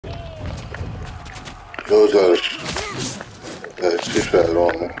Those are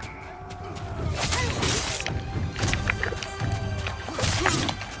sifelron.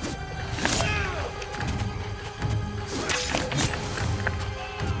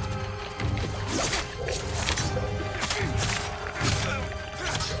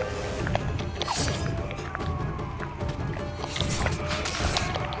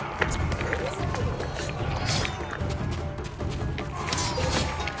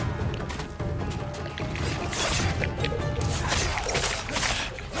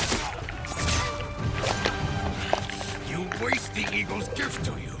 Waste the eagle's gift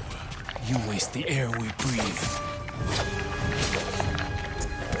to you. You waste the air we breathe.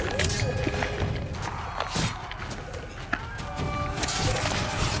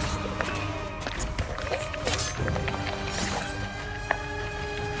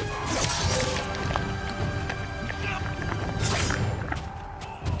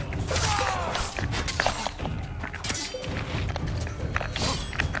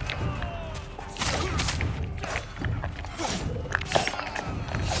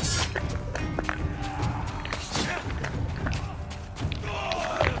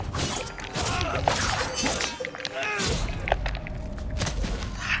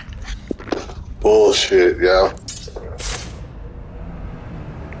 Bullshit, yeah.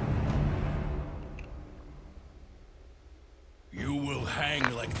 You will hang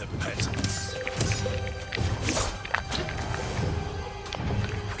like the peasants.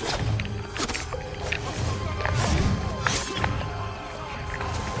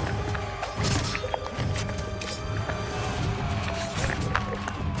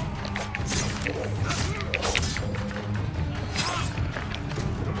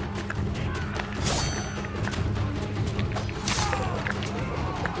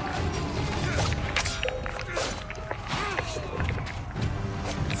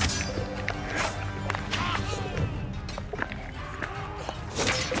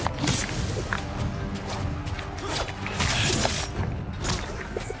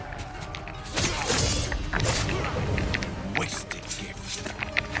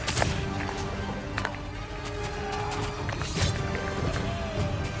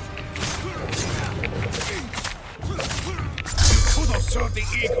 Serve the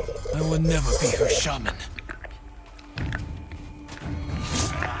eagle. I will never be her shaman.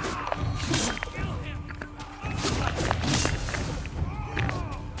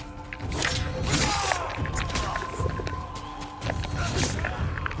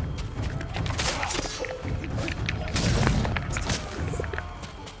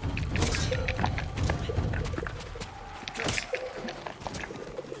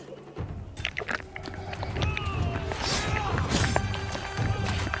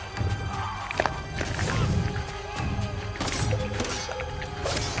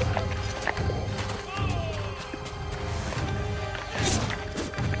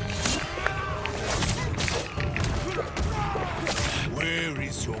 Where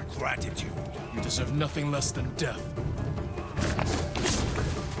is your gratitude? You deserve nothing less than death.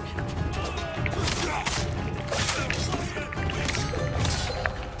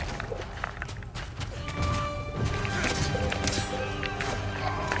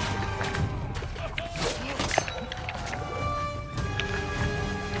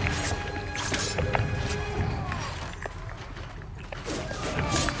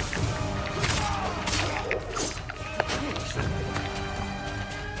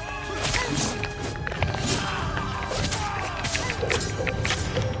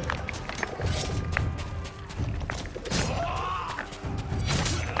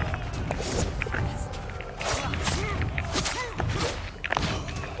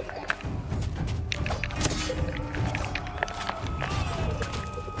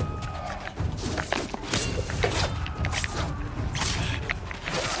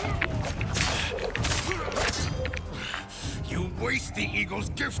 Waste the eagle's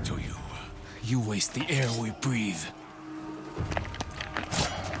gift to you. You waste the air we breathe.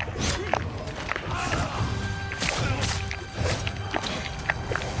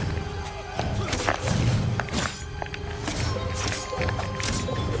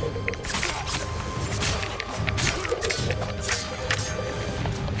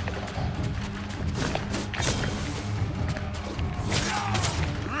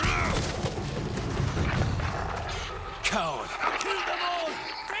 Coward! Kill them all!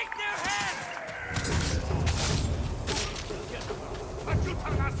 Take their heads!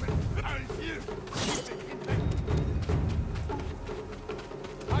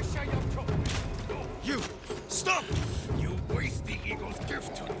 You! Stop! You waste the eagle's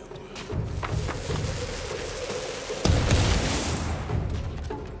gift to you.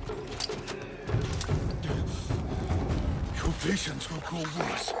 visions will grow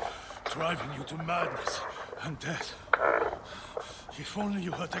worse, driving you to madness and death. If only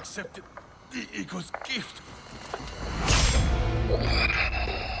you had accepted the eagle's gift.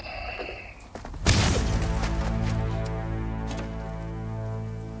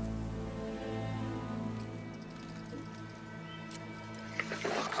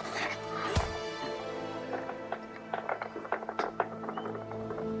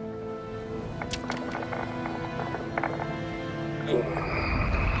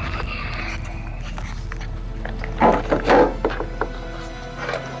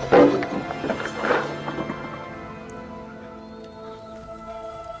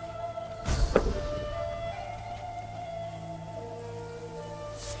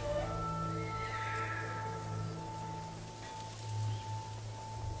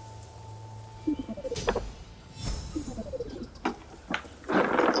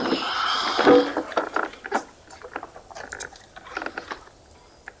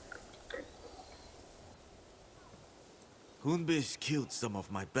 Hunbish killed some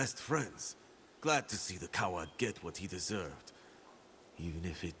of my best friends. Glad to see the coward get what he deserved. Even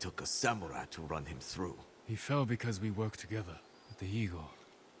if it took a samurai to run him through. He fell because we worked together with the eagle.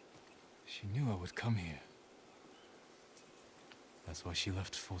 She knew I would come here. That's why she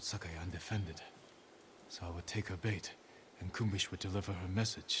left Fort Sakai undefended. So I would take her bait, and Kumbish would deliver her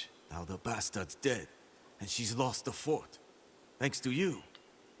message. Now the bastard's dead, and she's lost the fort. Thanks to you,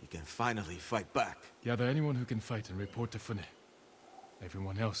 we can finally fight back. Gather anyone who can fight and report to Fune.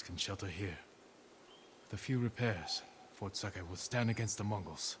 Everyone else can shelter here. With a few repairs, Fort Sakai will stand against the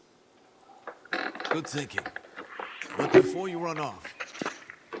Mongols. Good thinking. But before you run off,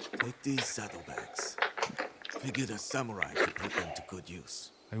 take these saddlebags. Figured a samurai could put them to good use.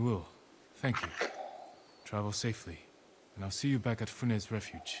 I will. Thank you. Travel safely, and I'll see you back at Fune's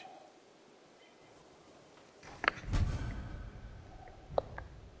refuge.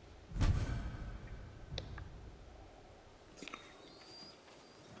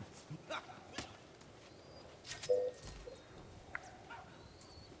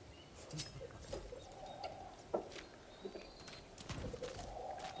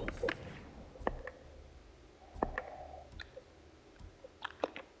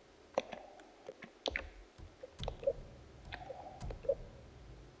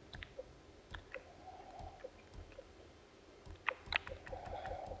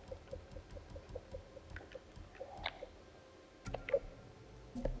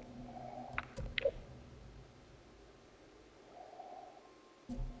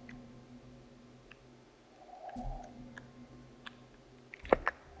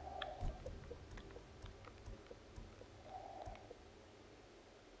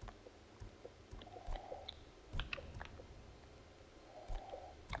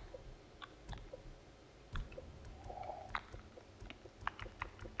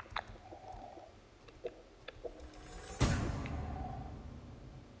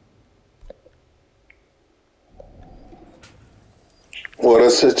 Well,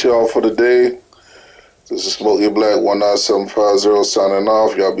 that's it, y'all, for the day. This is Smokey Black 19750 signing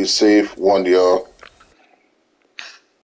off. Y'all be safe. One to y'all.